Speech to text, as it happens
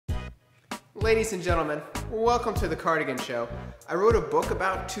Ladies and gentlemen, welcome to the Cardigan Show. I wrote a book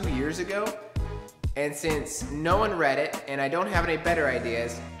about 2 years ago, and since no one read it and I don't have any better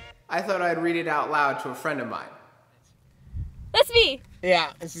ideas, I thought I'd read it out loud to a friend of mine. That's me!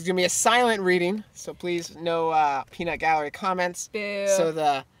 Yeah, this is gonna be a silent reading, so please no peanut gallery comments. Boo. So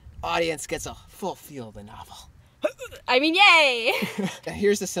the audience gets a full feel of the novel. I mean, yay!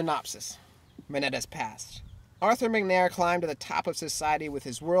 Here's the synopsis. Moneta's past. Arthur McNair climbed to the top of society with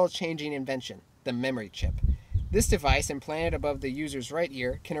his world-changing invention, the memory chip. This device, implanted above the user's right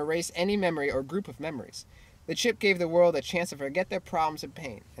ear, can erase any memory or group of memories. The chip gave the world a chance to forget their problems and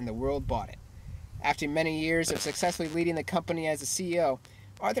pain, and the world bought it. After many years of successfully leading the company as a CEO,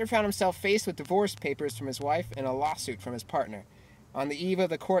 Arthur found himself faced with divorce papers from his wife and a lawsuit from his partner. On the eve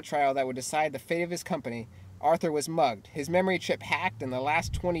of the court trial that would decide the fate of his company, Arthur was mugged, his memory chip hacked, and the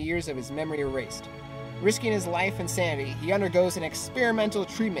last 20 years of his memory erased. Risking his life and sanity, he undergoes an experimental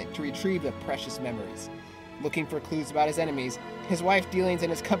treatment to retrieve the precious memories. Looking for clues about his enemies, his wife's dealings,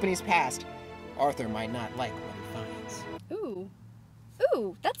 and his company's past, Arthur might not like what he finds. Ooh.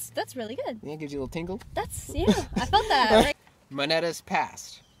 Ooh, that's really good. Yeah, gives you a little tingle? Yeah, I felt that. Moneta's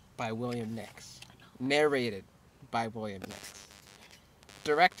Past by William Nix. Narrated by William Nix.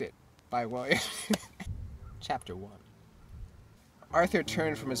 Directed by William. Chapter 1. Arthur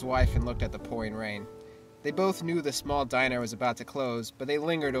turned from his wife and looked at the pouring rain. They both knew the small diner was about to close, but they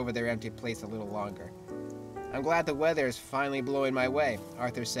lingered over their empty plates a little longer. "I'm glad the weather is finally blowing my way,"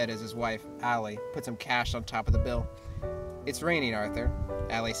 Arthur said as his wife, Allie, put some cash on top of the bill. "It's raining, Arthur,"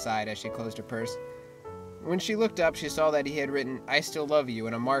 Allie sighed as she closed her purse. When she looked up, she saw that he had written, "I still love you,"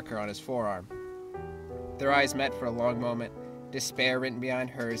 in a marker on his forearm. Their eyes met for a long moment, despair written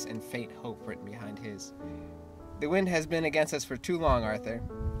behind hers and faint hope written behind his. "The wind has been against us for too long, Arthur."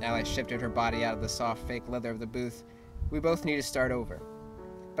 Allie shifted her body out of the soft fake leather of the booth. "We both need to start over.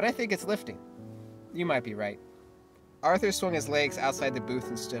 But I think it's lifting." "You might be right." Arthur swung his legs outside the booth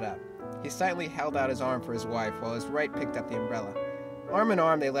and stood up. He silently held out his arm for his wife while his right picked up the umbrella. Arm in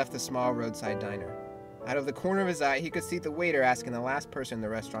arm, they left the small roadside diner. Out of the corner of his eye, he could see the waiter asking the last person in the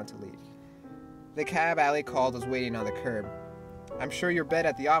restaurant to leave. The cab Allie called was waiting on the curb. "I'm sure your bed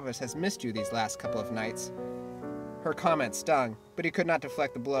at the office has missed you these last couple of nights." Her comment stung, but he could not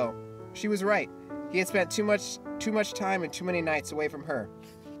deflect the blow. She was right. He had spent too much time and too many nights away from her.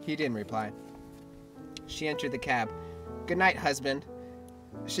 He didn't reply. She entered the cab. "Good night, husband."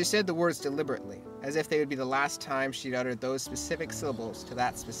 She said the words deliberately, as if they would be the last time she'd uttered those specific syllables to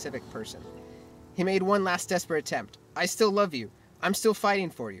that specific person. He made one last desperate attempt. "I still love you. I'm still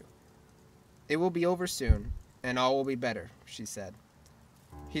fighting for you." "It will be over soon, and all will be better," she said.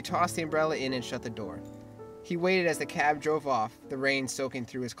 He tossed the umbrella in and shut the door. He waited as the cab drove off, the rain soaking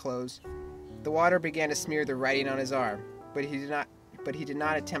through his clothes. The water began to smear the writing on his arm, but he did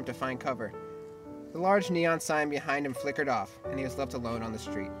not attempt to find cover. The large neon sign behind him flickered off, and he was left alone on the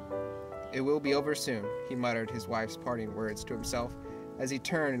street. "It will be over soon," he muttered his wife's parting words to himself as he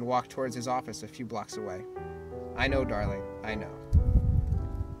turned and walked towards his office a few blocks away. "I know, darling, I know."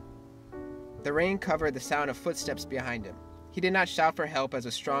 The rain covered the sound of footsteps behind him. He did not shout for help as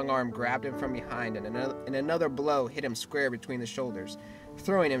a strong arm grabbed him from behind and another blow hit him square between the shoulders,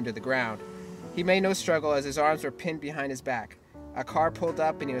 throwing him to the ground. He made no struggle as his arms were pinned behind his back. A car pulled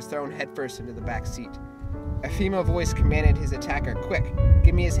up and he was thrown headfirst into the back seat. A female voice commanded his attacker, "Quick,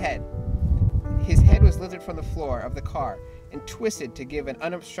 give me his head." His head was lifted from the floor of the car and twisted to give an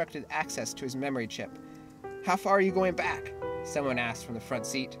unobstructed access to his memory chip. "How far are you going back?" someone asked from the front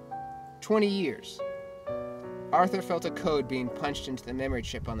seat. 20 years. Arthur felt a code being punched into the memory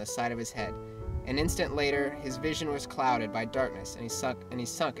chip on the side of his head. An instant later, his vision was clouded by darkness and he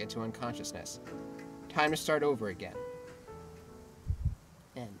sunk into unconsciousness. Time to start over again.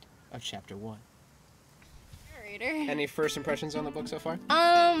 End of chapter 1. Narrator. Any first impressions on the book so far?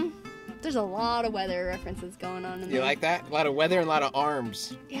 There's a lot of weather references going on in there. You like that? A lot of weather and a lot of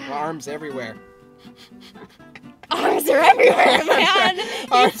arms. Yeah. Arms everywhere. Arms are everywhere, man.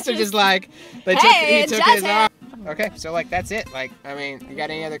 Arms are just like, he took his arm. Okay, so like that's it. Like, I mean, you got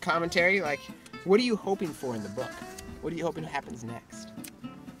any other commentary? Like, what are you hoping for in the book? What are you hoping happens next?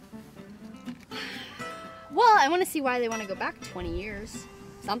 Well, I want to see why they want to go back 20 years.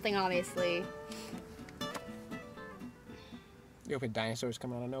 Something, obviously. You hoping dinosaurs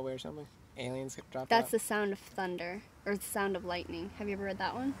come out of nowhere or something? Aliens get dropped That's out? the sound of thunder, or the sound of lightning. Have you ever read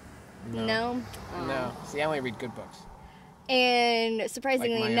that one? No. No? No. See, I only read good books. And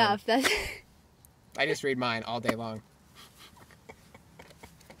surprisingly Like my enough, that's... I just read mine all day long.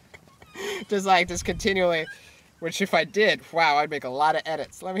 just continually, which if I did, wow, I'd make a lot of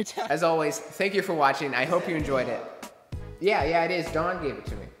edits, let me tell you. As always, thank you for watching. I hope you enjoyed it. Yeah, it is. Dawn gave it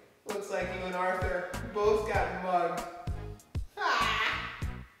to me. Looks like you and Arthur both got mugged.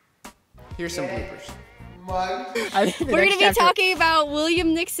 Here's some bloopers. Mugged. We're going to be talking about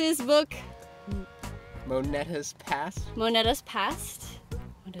William Nix's book, Moneta's Past. Moneta's Past.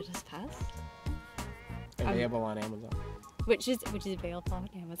 Moneta's Past? Available on Amazon. Which is available on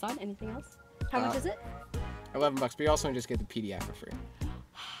Amazon. Anything else? How much is it? $11, but you also just get the PDF for free.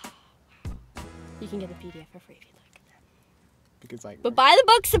 You can get the PDF for free if you'd like. Because like. But buy the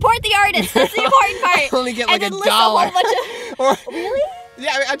book, support the artist. That's the important part. I only get like and $1. A whole bunch of... Really?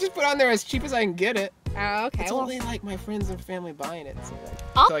 Yeah, I just put on there as cheap as I can get it. Oh, okay. It's only like my friends and family buying it. So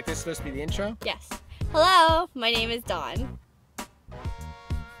like this is supposed to be the intro? Yes. Hello, my name is Dawn.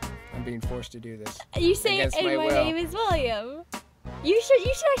 I'm being forced to do this. You say, and my name is William. You should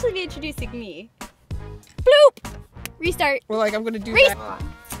actually be introducing me. Bloop! Restart. Well, like I'm gonna do that.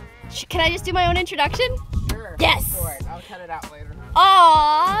 Can I just do my own introduction? Sure. Yes. I'll cut it out later.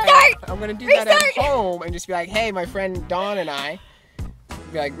 Aww. Start. I'm gonna do that at home and just be like, hey, my friend Dawn and I.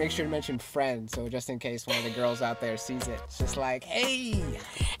 Be like, make sure to mention friend, so just in case one of the girls out there sees it, it's just like, hey.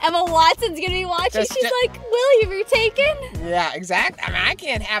 Emma Watson's gonna be watching. She's like, William, you're taken. Yeah, exactly. I mean, I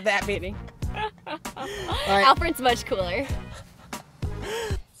can't have that meeting. Alfred's much cooler.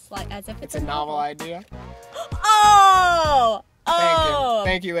 It's like as if it's a novel idea. Oh.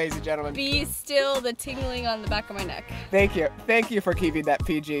 Thank you, ladies and gentlemen. Be still the tingling on the back of my neck. Thank you for keeping that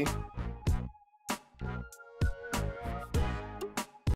PG.